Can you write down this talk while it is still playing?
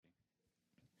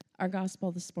Our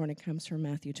gospel this morning comes from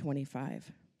Matthew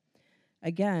 25.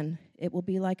 Again, it will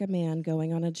be like a man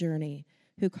going on a journey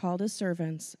who called his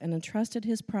servants and entrusted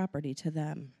his property to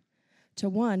them. To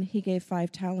one he gave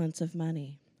 5 talents of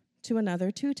money, to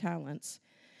another 2 talents,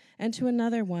 and to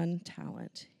another 1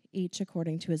 talent, each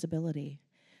according to his ability.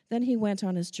 Then he went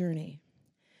on his journey.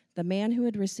 The man who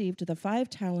had received the 5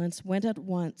 talents went at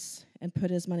once and put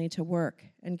his money to work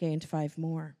and gained 5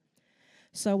 more.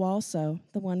 So also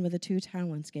the one with the 2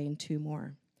 talents gained 2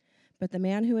 more. But the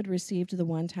man who had received the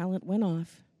 1 talent went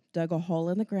off, dug a hole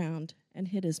in the ground, and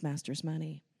hid his master's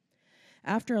money.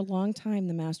 After a long time,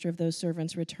 the master of those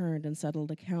servants returned and settled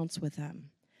accounts with them.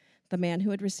 The man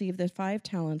who had received the 5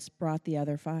 talents brought the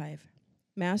other 5.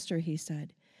 Master, he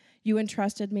said, you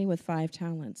entrusted me with 5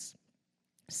 talents.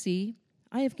 See,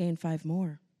 I have gained 5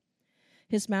 more.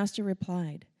 His master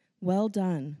replied, well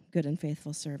done, good and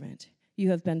faithful servant. You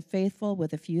have been faithful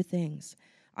with a few things.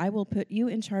 I will put you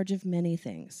in charge of many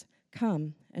things.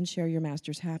 Come and share your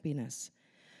master's happiness.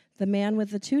 The man with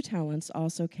the 2 talents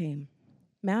also came.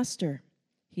 Master,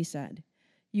 he said,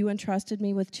 you entrusted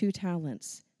me with 2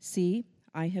 talents. See,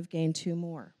 I have gained 2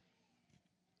 more.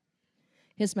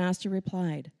 His master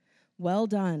replied, well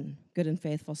done, good and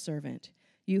faithful servant.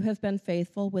 You have been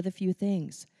faithful with a few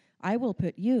things. I will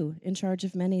put you in charge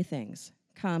of many things.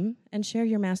 Come and share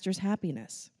your master's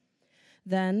happiness.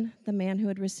 Then the man who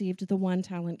had received the 1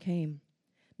 talent came.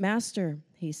 Master,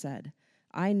 he said,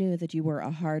 I knew that you were a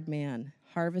hard man,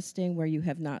 harvesting where you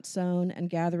have not sown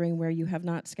and gathering where you have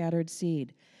not scattered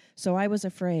seed. So I was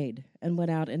afraid and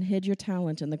went out and hid your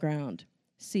talent in the ground.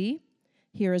 See,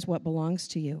 here is what belongs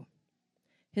to you.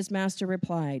 His master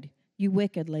replied, you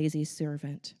wicked, lazy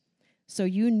servant. So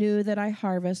you knew that I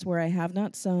harvest where I have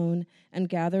not sown and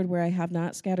gathered where I have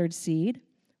not scattered seed?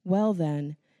 Well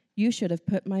then, you should have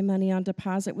put my money on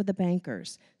deposit with the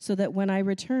bankers, so that when I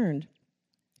returned,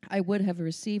 I would have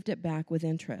received it back with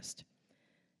interest.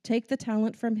 Take the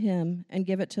talent from him and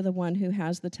give it to the one who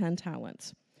has the 10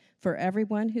 talents. For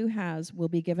everyone who has will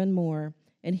be given more,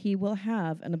 and he will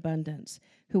have an abundance.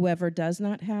 Whoever does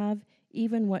not have,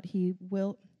 even what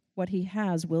he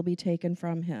has will be taken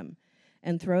from him.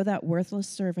 And throw that worthless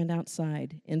servant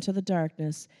outside into the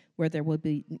darkness, where there will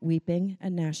be weeping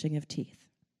and gnashing of teeth.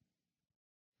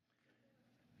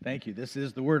 Thank you. This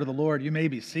is the word of the Lord. You may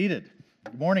be seated.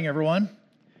 Good morning, everyone.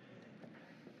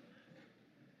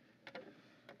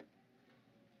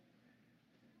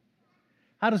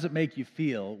 How does it make you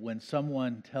feel when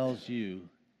someone tells you,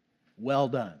 well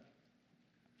done?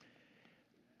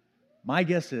 My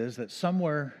guess is that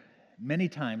somewhere, many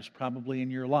times probably in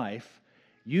your life,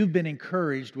 you've been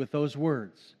encouraged with those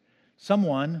words.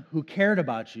 Someone who cared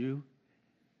about you,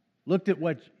 looked at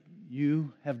what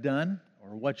you have done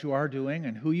or what you are doing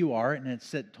and who you are, and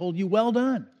it told you, well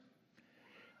done.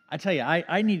 I tell you,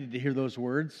 I needed to hear those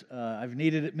words. I've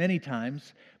needed it many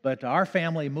times, but our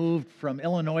family moved from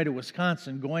Illinois to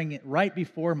Wisconsin going right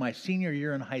before my senior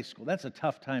year in high school. That's a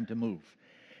tough time to move.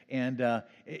 And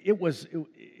it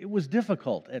was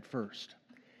difficult at first.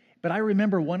 But I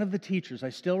remember one of the teachers, I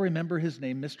still remember his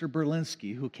name, Mr.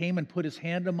 Berlinski, who came and put his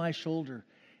hand on my shoulder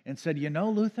and said, you know,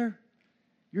 Luther,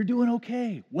 you're doing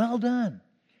okay. Well done.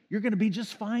 You're going to be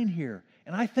just fine here.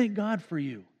 And I thank God for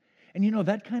you. And you know,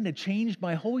 that kind of changed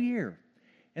my whole year.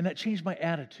 And that changed my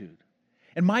attitude.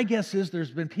 And my guess is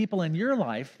there's been people in your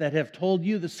life that have told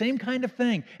you the same kind of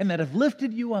thing and that have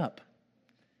lifted you up.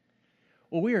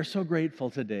 Well, we are so grateful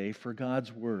today for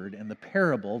God's word and the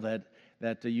parable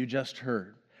that you just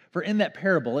heard. For in that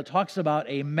parable, it talks about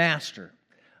a master,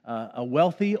 a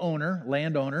wealthy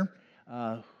landowner,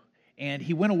 and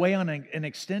he went away on an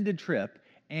extended trip,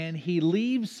 and he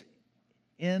leaves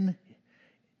in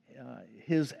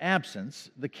his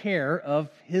absence the care of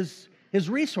his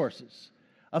resources,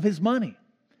 of his money.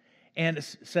 And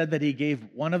it said that he gave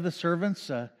one of the servants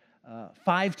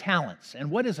 5 talents. And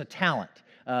what is a talent?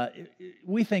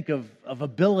 We think of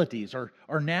abilities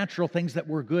or natural things that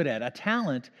we're good at. A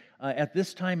talent at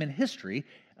this time in history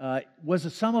was a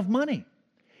sum of money.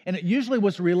 And it usually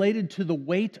was related to the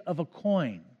weight of a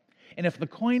coin. And if the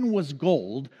coin was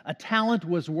gold, a talent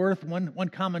was worth, one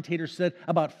commentator said,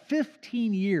 about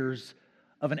 15 years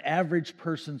of an average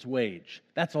person's wage.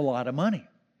 That's a lot of money.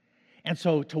 And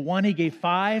so to one he gave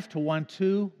 5, to one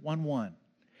 2, one 1.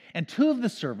 And 2 of the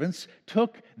servants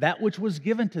took that which was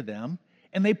given to them,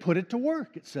 and they put it to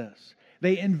work, it says.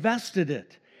 They invested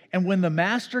it. And when the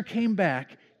master came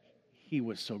back, he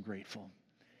was so grateful.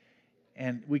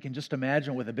 And we can just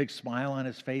imagine with a big smile on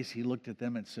his face, he looked at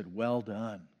them and said, well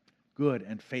done, good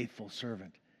and faithful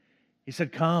servant. He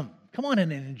said, come on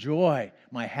in and enjoy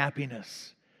my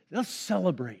happiness. Let's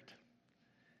celebrate.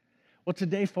 Well,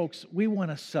 today, folks, we want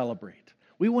to celebrate.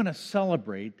 We want to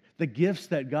celebrate the gifts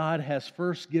that God has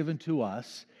first given to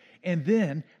us, and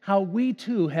then how we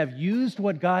too have used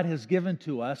what God has given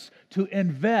to us to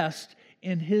invest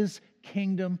in His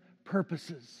kingdom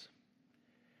purposes.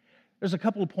 There's a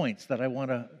couple of points that I want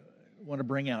to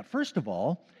bring out. First of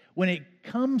all, when it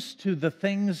comes to the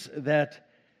things that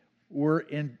were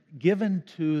given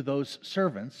to those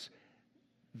servants,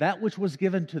 that which was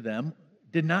given to them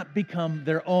did not become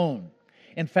their own.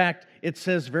 In fact, it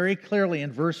says very clearly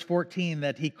in verse 14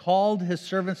 that he called his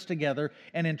servants together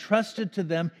and entrusted to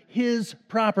them his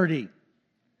property.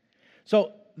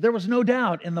 So there was no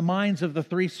doubt in the minds of the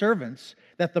three servants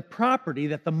that the property,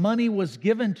 that the money was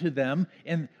given to them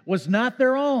and was not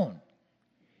their own.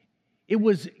 It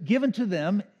was given to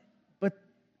them, but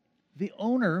the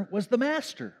owner was the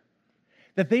master.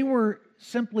 That they were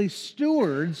simply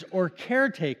stewards or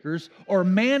caretakers or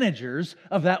managers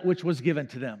of that which was given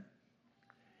to them.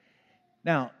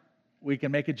 Now, we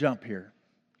can make a jump here,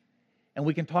 and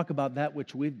we can talk about that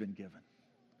which we've been given.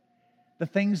 The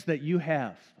things that you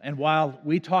have. And while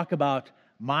we talk about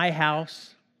my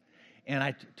house, and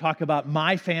I talk about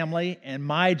my family and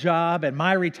my job and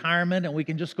my retirement, and we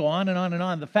can just go on and on and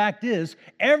on, the fact is,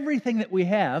 everything that we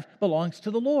have belongs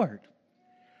to the Lord.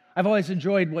 I've always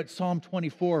enjoyed what Psalm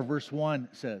 24, verse 1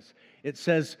 says. It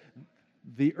says,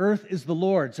 the earth is the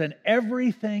Lord's and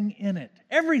everything in it.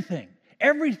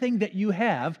 Everything that you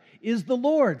have is the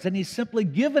Lord's, and He's simply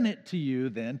given it to you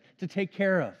then to take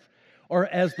care of. Or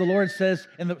as the Lord says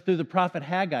through the prophet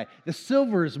Haggai, the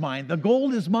silver is mine, the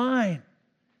gold is mine.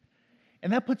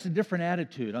 And that puts a different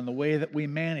attitude on the way that we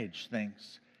manage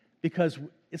things, because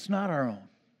it's not our own.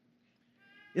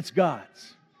 It's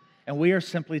God's, and we are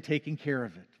simply taking care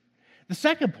of it. The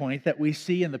second point that we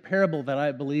see in the parable that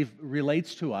I believe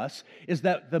relates to us is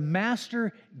that the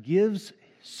master gives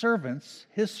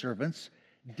his servants,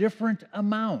 different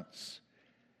amounts.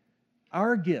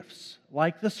 Our gifts,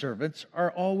 like the servants,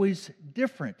 are always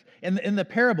different. In the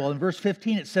parable, in verse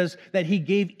 15, it says that he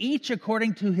gave each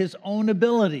according to his own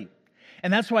ability.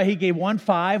 And that's why he gave one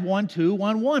 5, one 2,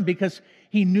 one 1, because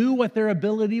he knew what their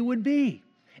ability would be.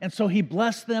 And so he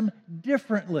blessed them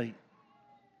differently.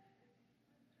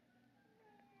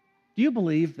 Do you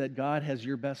believe that God has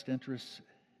your best interests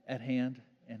at hand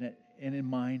and in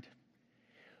mind?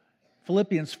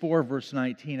 Philippians 4, verse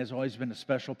 19 has always been a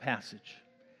special passage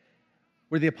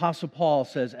where the Apostle Paul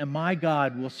says, and my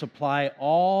God will supply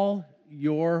all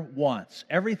your wants,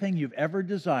 everything you've ever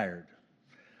desired,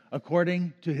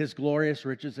 according to His glorious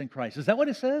riches in Christ. Is that what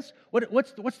it says?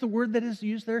 What's the word that is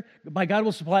used there? My God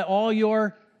will supply all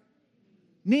your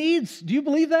needs. Do you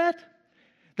believe that?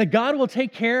 That God will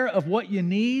take care of what you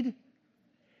need?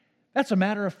 That's a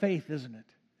matter of faith, isn't it?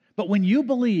 But when you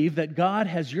believe that God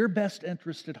has your best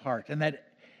interest at heart, and that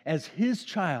as His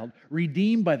child,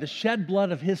 redeemed by the shed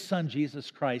blood of His Son,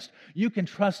 Jesus Christ, you can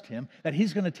trust Him that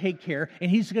He's going to take care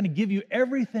and He's going to give you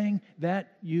everything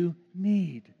that you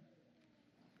need.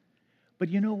 But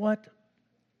you know what?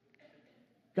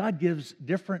 God gives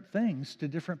different things to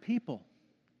different people.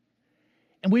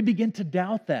 And we begin to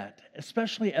doubt that,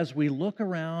 especially as we look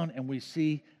around and we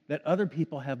see that other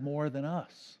people have more than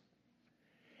us.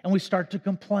 And we start to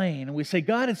complain and we say,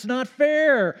 God, it's not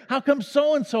fair. How come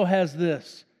so-and-so has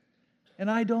this and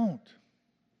I don't?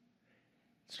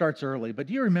 It starts early, but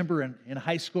do you remember in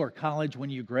high school or college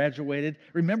when you graduated?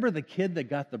 Remember the kid that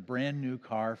got the brand new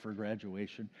car for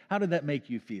graduation? How did that make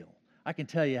you feel? I can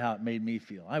tell you how it made me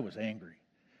feel. I was angry.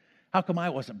 How come I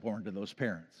wasn't born to those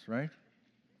parents, right?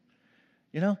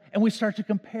 You know, and we start to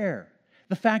compare.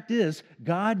 The fact is,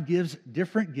 God gives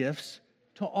different gifts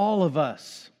to all of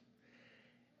us.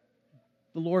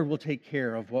 The Lord will take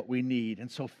care of what we need.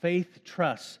 And so faith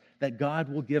trusts that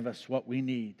God will give us what we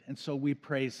need. And so we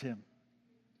praise Him.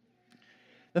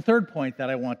 The third point that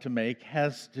I want to make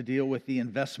has to deal with the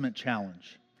investment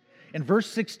challenge. In verse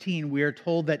 16, we are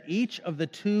told that each of the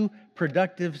two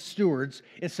productive stewards,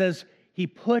 it says, he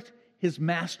put his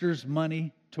master's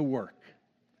money to work.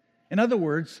 In other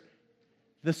words,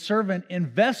 the servant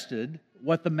invested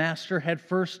what the master had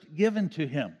first given to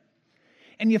him.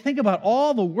 And you think about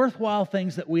all the worthwhile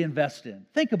things that we invest in.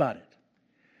 Think about it.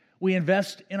 We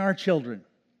invest in our children,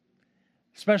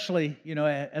 especially,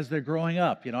 as they're growing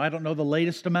up. I don't know the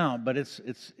latest amount, but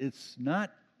it's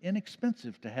not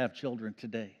inexpensive to have children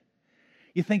today.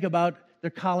 You think about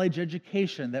their college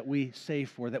education that we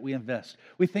save for, that we invest.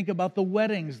 We think about the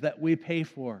weddings that we pay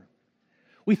for.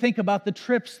 We think about the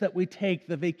trips that we take,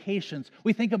 the vacations.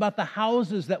 We think about the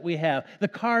houses that we have, the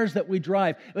cars that we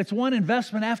drive. It's one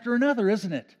investment after another,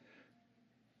 isn't it?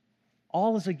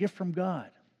 All is a gift from God.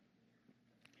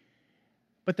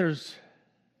 But there's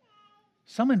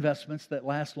some investments that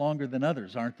last longer than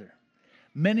others, aren't there?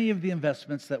 Many of the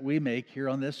investments that we make here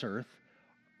on this earth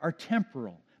are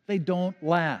temporal. They don't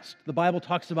last. The Bible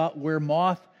talks about where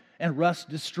moth and rust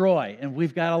destroy, and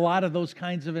we've got a lot of those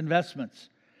kinds of investments.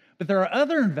 But there are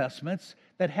other investments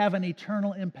that have an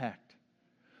eternal impact.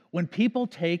 When people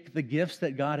take the gifts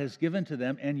that God has given to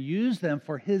them and use them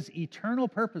for His eternal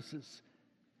purposes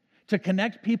to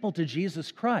connect people to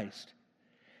Jesus Christ,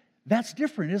 that's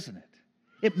different, isn't it?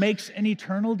 It makes an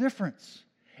eternal difference.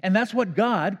 And that's what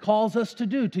God calls us to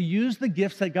do, to use the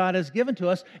gifts that God has given to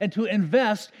us and to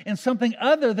invest in something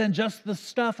other than just the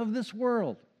stuff of this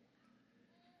world.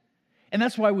 And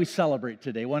that's why we celebrate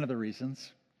today, one of the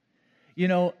reasons. You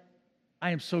know,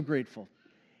 I am so grateful.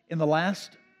 In the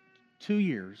last 2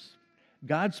 years,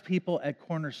 God's people at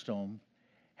Cornerstone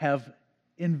have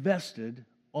invested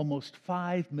almost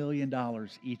 $5 million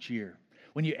each year.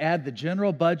 When you add the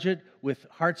general budget with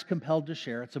Hearts Compelled to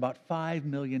Share, it's about $5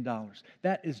 million.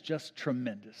 That is just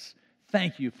tremendous.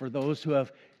 Thank you for those who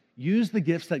have used the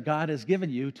gifts that God has given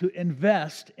you to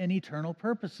invest in eternal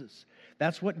purposes.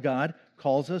 That's what God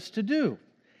calls us to do.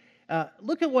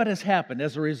 Look at what has happened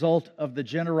as a result of the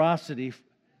generosity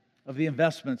of the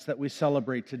investments that we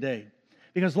celebrate today.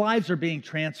 Because lives are being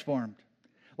transformed.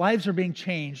 Lives are being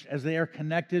changed as they are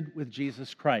connected with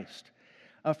Jesus Christ.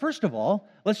 First of all,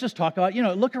 let's just talk about,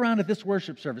 look around at this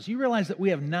worship service. You realize that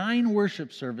we have 9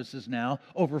 worship services now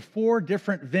over 4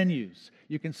 different venues.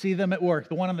 You can see them at work.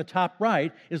 The one on the top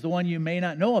right is the one you may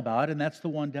not know about, and that's the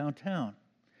one downtown.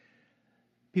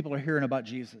 People are hearing about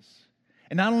Jesus.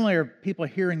 And not only are people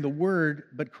hearing the Word,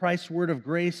 but Christ's Word of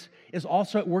grace is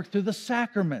also at work through the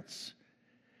sacraments.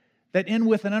 That in,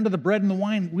 with, and under the bread and the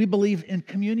wine, we believe in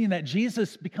communion, that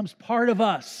Jesus becomes part of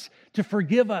us to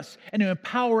forgive us and to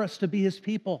empower us to be His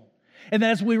people. And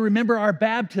as we remember our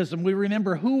baptism, we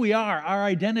remember who we are, our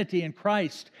identity in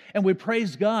Christ, and we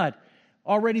praise God.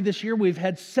 Already this year, we've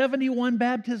had 71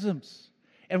 baptisms,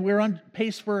 and we're on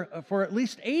pace for at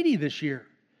least 80 this year.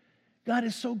 God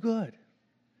is so good.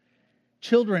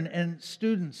 Children and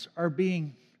students are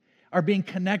being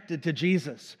connected to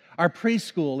Jesus. Our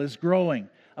preschool is growing.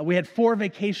 We had 4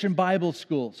 vacation Bible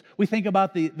schools. We think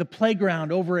about the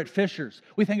playground over at Fisher's.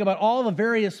 We think about all the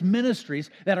various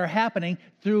ministries that are happening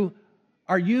through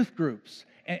our youth groups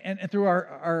and through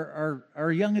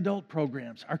our young adult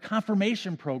programs, our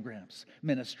confirmation programs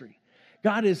ministry.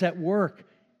 God is at work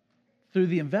through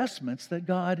the investments that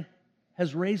God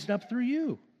has raised up through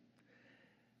you.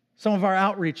 Some of our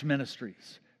outreach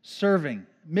ministries, serving,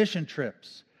 mission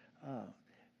trips,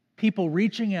 people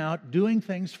reaching out, doing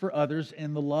things for others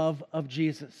in the love of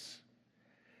Jesus.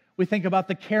 We think about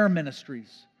the care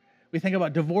ministries. We think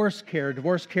about divorce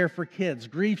care for kids,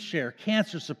 grief share,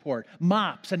 cancer support,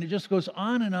 MOPS, and it just goes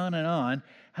on and on and on,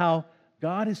 how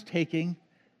God is taking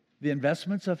the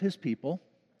investments of His people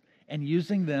and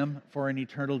using them for an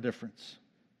eternal difference.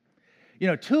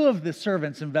 2 of the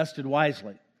servants invested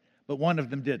wisely, but one of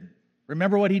them didn't.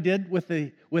 Remember what he did with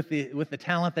the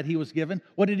talent that he was given?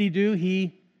 What did he do?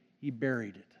 He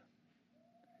buried it.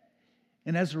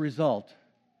 And as a result,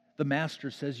 the master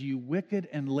says, "You wicked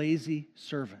and lazy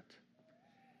servant."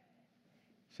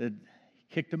 He said, he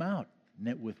kicked him out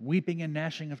with weeping and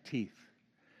gnashing of teeth.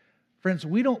 Friends,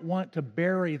 we don't want to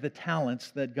bury the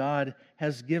talents that God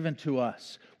has given to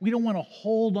us. We don't want to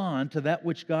hold on to that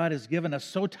which God has given us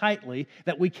so tightly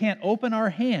that we can't open our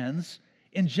hands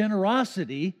in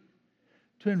generosity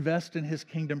to invest in His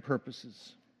kingdom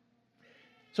purposes.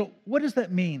 So what does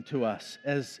that mean to us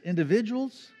as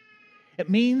individuals? It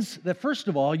means that, first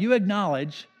of all, you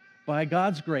acknowledge by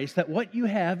God's grace that what you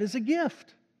have is a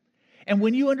gift. And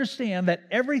when you understand that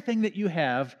everything that you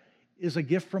have is a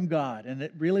gift from God and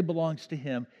it really belongs to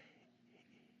Him,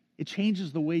 it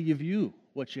changes the way you view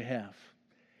what you have.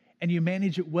 And you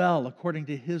manage it well according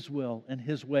to His will and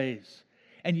His ways.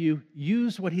 And you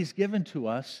use what He's given to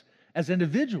us as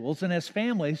individuals and as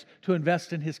families to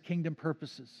invest in His kingdom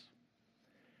purposes.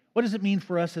 What does it mean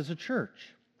for us as a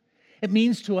church? It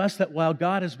means to us that while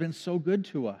God has been so good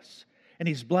to us and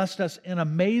He's blessed us in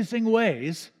amazing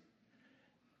ways,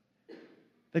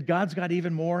 that God's got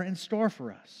even more in store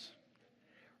for us.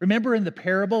 Remember in the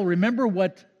parable, remember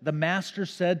what the master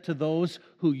said to those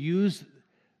who used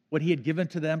what He had given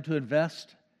to them to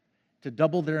invest, to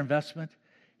double their investment?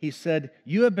 He said,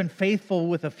 "You have been faithful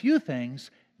with a few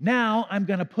things. Now I'm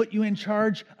going to put you in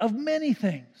charge of many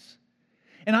things."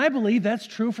 And I believe that's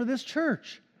true for this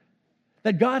church.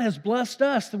 That God has blessed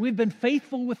us, that we've been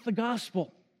faithful with the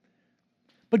gospel.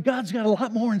 But God's got a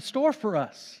lot more in store for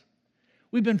us.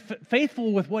 We've been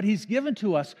faithful with what He's given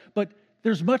to us, but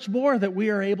there's much more that we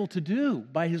are able to do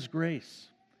by His grace.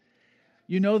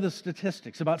 You know the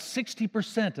statistics. About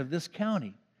 60% of this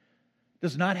county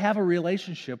does not have a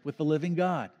relationship with the living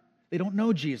God. They don't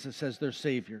know Jesus as their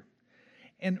Savior.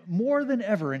 And more than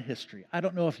ever in history, I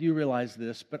don't know if you realize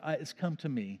this, but it's come to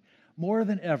me, more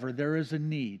than ever, there is a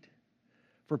need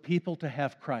for people to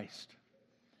have Christ,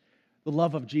 the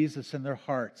love of Jesus in their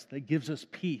hearts that gives us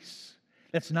peace.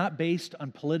 That's not based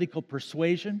on political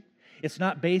persuasion. It's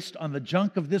not based on the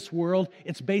junk of this world.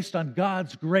 It's based on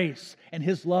God's grace and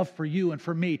His love for you and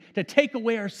for me to take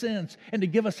away our sins and to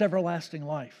give us everlasting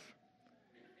life.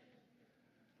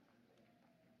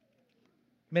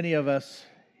 Many of us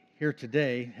here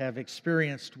today have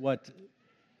experienced what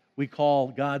we call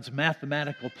God's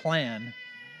mathematical plan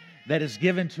that is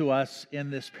given to us in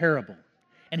this parable.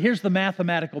 And here's the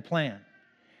mathematical plan.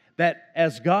 That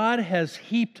as God has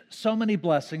heaped so many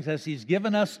blessings, as He's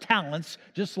given us talents,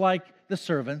 just like the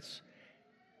servants,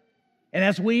 and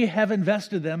as we have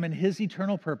invested them in His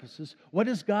eternal purposes, what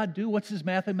does God do? What's His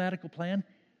mathematical plan?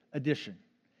 Addition.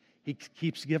 He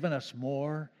keeps giving us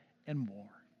more and more.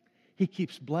 He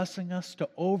keeps blessing us to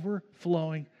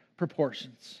overflowing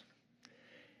proportions.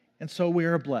 And so we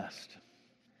are blessed.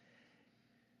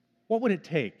 What would it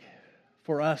take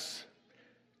for us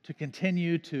to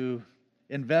continue to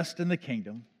invest in the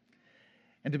kingdom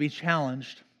and to be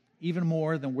challenged even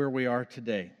more than where we are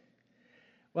today?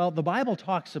 Well, the Bible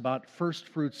talks about first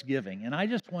fruits giving, and I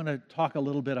just want to talk a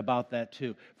little bit about that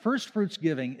too. First fruits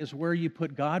giving is where you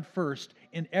put God first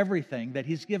in everything that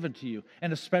He's given to you,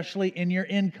 and especially in your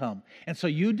income. And so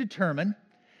you determine,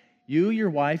 you, your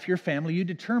wife, your family, you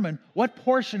determine what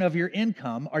portion of your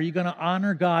income are you going to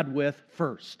honor God with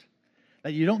first.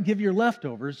 That you don't give your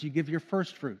leftovers, you give your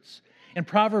first fruits. In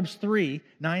Proverbs 3,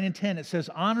 9 and 10, it says,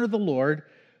 honor the Lord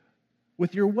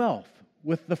with your wealth,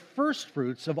 with the first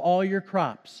fruits of all your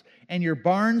crops, and your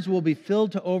barns will be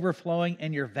filled to overflowing,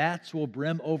 and your vats will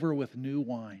brim over with new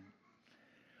wine.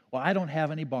 Well, I don't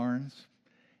have any barns,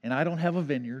 and I don't have a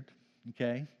vineyard,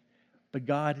 okay? But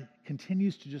God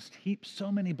continues to just heap so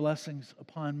many blessings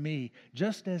upon me,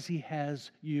 just as He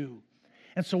has you.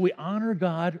 And so we honor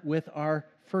God with our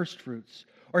first fruits.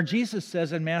 Or Jesus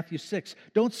says in Matthew 6,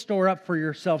 don't store up for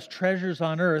yourselves treasures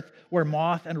on earth where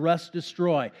moth and rust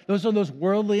destroy. Those are those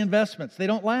worldly investments. They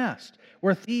don't last,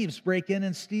 where thieves break in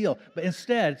and steal. But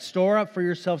instead, store up for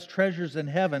yourselves treasures in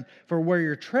heaven, for where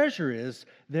your treasure is,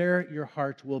 there your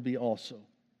heart will be also.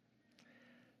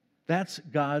 That's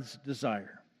God's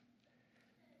desire,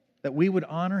 that we would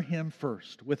honor Him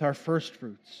first with our first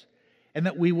fruits, and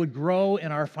that we would grow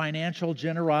in our financial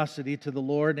generosity to the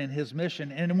Lord and His mission.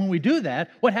 And when we do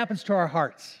that, what happens to our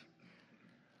hearts?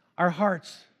 Our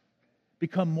hearts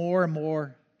become more and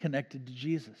more connected to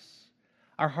Jesus.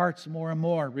 Our hearts more and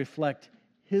more reflect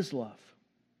His love.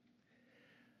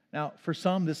 Now, for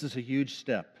some, this is a huge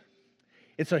step.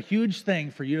 It's a huge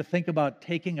thing for you to think about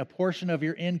taking a portion of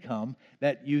your income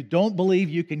that you don't believe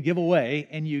you can give away,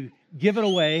 and you give it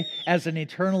away as an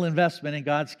eternal investment in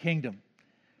God's kingdom.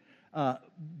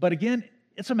 But again,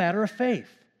 it's a matter of faith,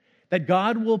 that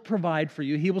God will provide for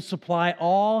you. He will supply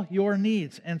all your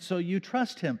needs, and so you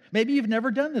trust Him. Maybe you've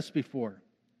never done this before,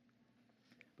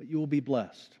 but you will be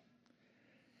blessed.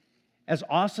 As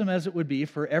awesome as it would be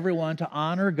for everyone to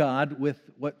honor God with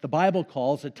what the Bible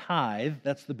calls a tithe,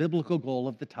 that's the biblical goal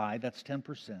of the tithe, that's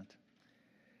 10%.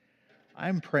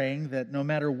 I'm praying that no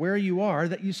matter where you are,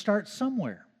 that you start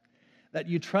somewhere. That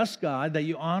you trust God, that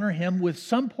you honor Him with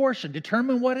some portion.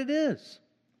 Determine what it is.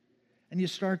 And you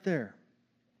start there.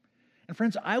 And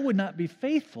friends, I would not be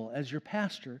faithful as your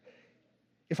pastor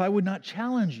if I would not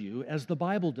challenge you, as the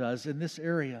Bible does, in this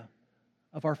area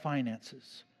of our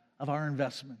finances, of our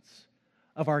investments,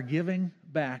 of our giving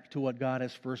back to what God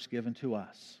has first given to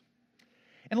us.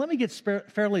 And let me get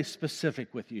fairly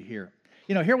specific with you here.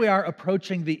 You know, here we are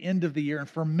approaching the end of the year, and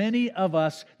for many of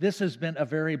us, this has been a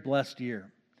very blessed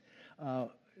year.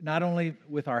 Not only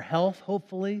with our health,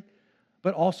 hopefully,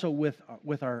 but also with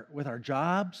our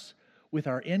jobs, with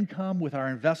our income, with our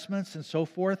investments, and so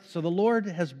forth. So the Lord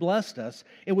has blessed us.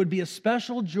 It would be a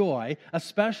special joy, a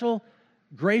special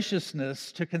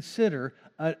graciousness to consider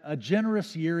a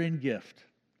generous year-end gift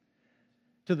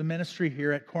to the ministry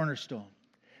here at Cornerstone.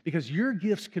 Because your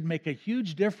gifts could make a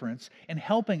huge difference in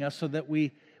helping us so that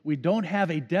we don't have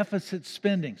a deficit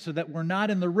spending, so that we're not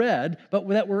in the red, but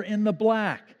that we're in the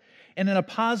black. And in a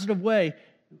positive way,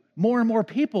 more and more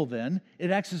people then, it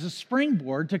acts as a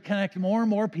springboard to connect more and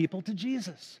more people to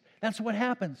Jesus. That's what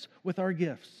happens with our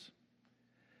gifts.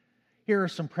 Here are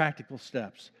some practical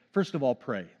steps. First of all,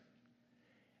 pray.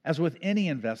 As with any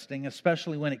investing,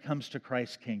 especially when it comes to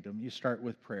Christ's kingdom, you start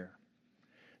with prayer.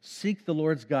 Seek the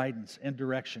Lord's guidance and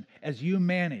direction as you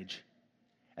manage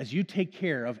as you take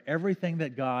care of everything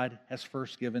that God has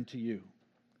first given to you.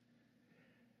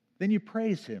 Then you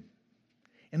praise Him.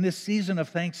 In this season of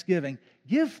thanksgiving,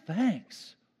 give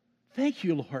thanks. Thank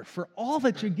you, Lord, for all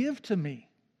that you give to me.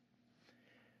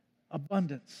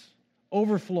 Abundance,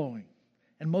 overflowing,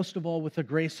 and most of all with the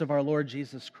grace of our Lord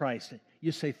Jesus Christ.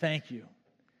 You say thank you.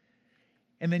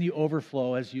 And then you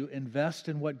overflow as you invest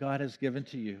in what God has given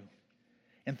to you.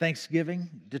 And thanksgiving,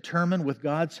 determine with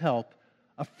God's help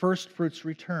a first fruits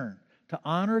return to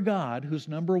honor God, who's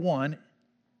number one,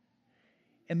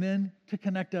 and then to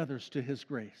connect others to His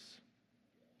grace.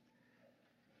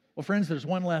 Well, friends, there's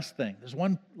one last thing. There's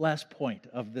one last point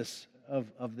of this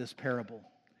parable,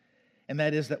 and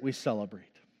that is that we celebrate.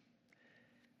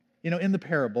 In the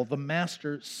parable, the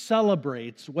master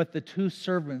celebrates what the two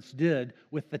servants did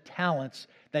with the talents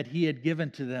that he had given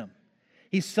to them.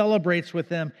 He celebrates with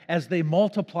them as they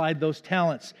multiplied those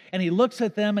talents. And he looks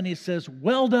at them and he says,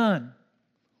 well done,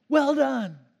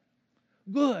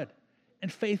 good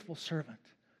and faithful servant.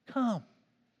 Come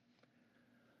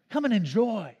and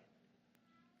enjoy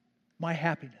my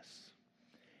happiness.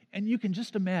 And you can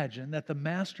just imagine that the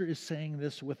master is saying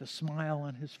this with a smile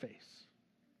on his face.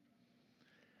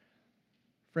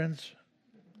 Friends,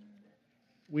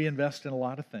 we invest in a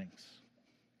lot of things.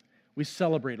 We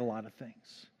celebrate a lot of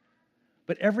things.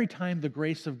 But every time the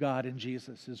grace of God in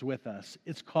Jesus is with us,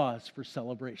 it's cause for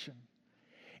celebration.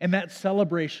 And that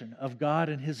celebration of God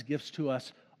and His gifts to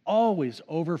us always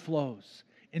overflows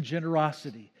in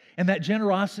generosity. And that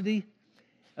generosity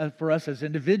for us as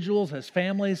individuals, as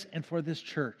families, and for this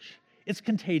church, it's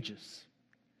contagious.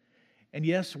 And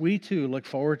yes, we too look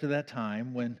forward to that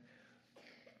time when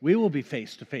we will be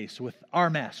face to face with our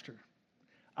Master,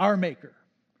 our Maker,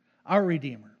 our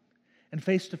Redeemer. And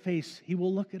face to face, He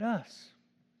will look at us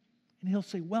and He'll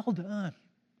say, well done,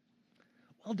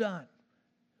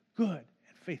 good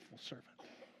and faithful servant.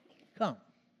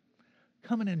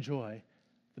 Come and enjoy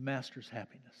the Master's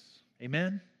happiness.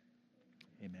 Amen?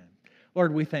 Amen.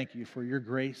 Lord, we thank You for Your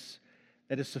grace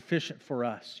that is sufficient for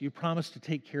us. You promise to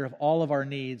take care of all of our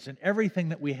needs, and everything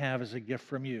that we have is a gift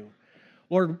from You.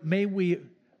 Lord, may we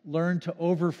learn to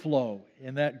overflow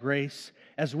in that grace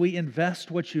as we invest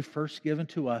what You've first given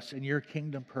to us in Your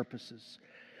kingdom purposes.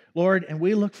 Lord, and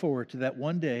we look forward to that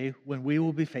one day when we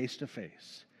will be face to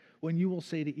face, when You will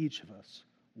say to each of us,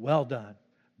 well done,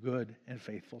 good and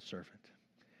faithful servant.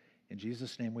 In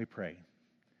Jesus' name we pray.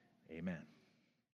 Amen.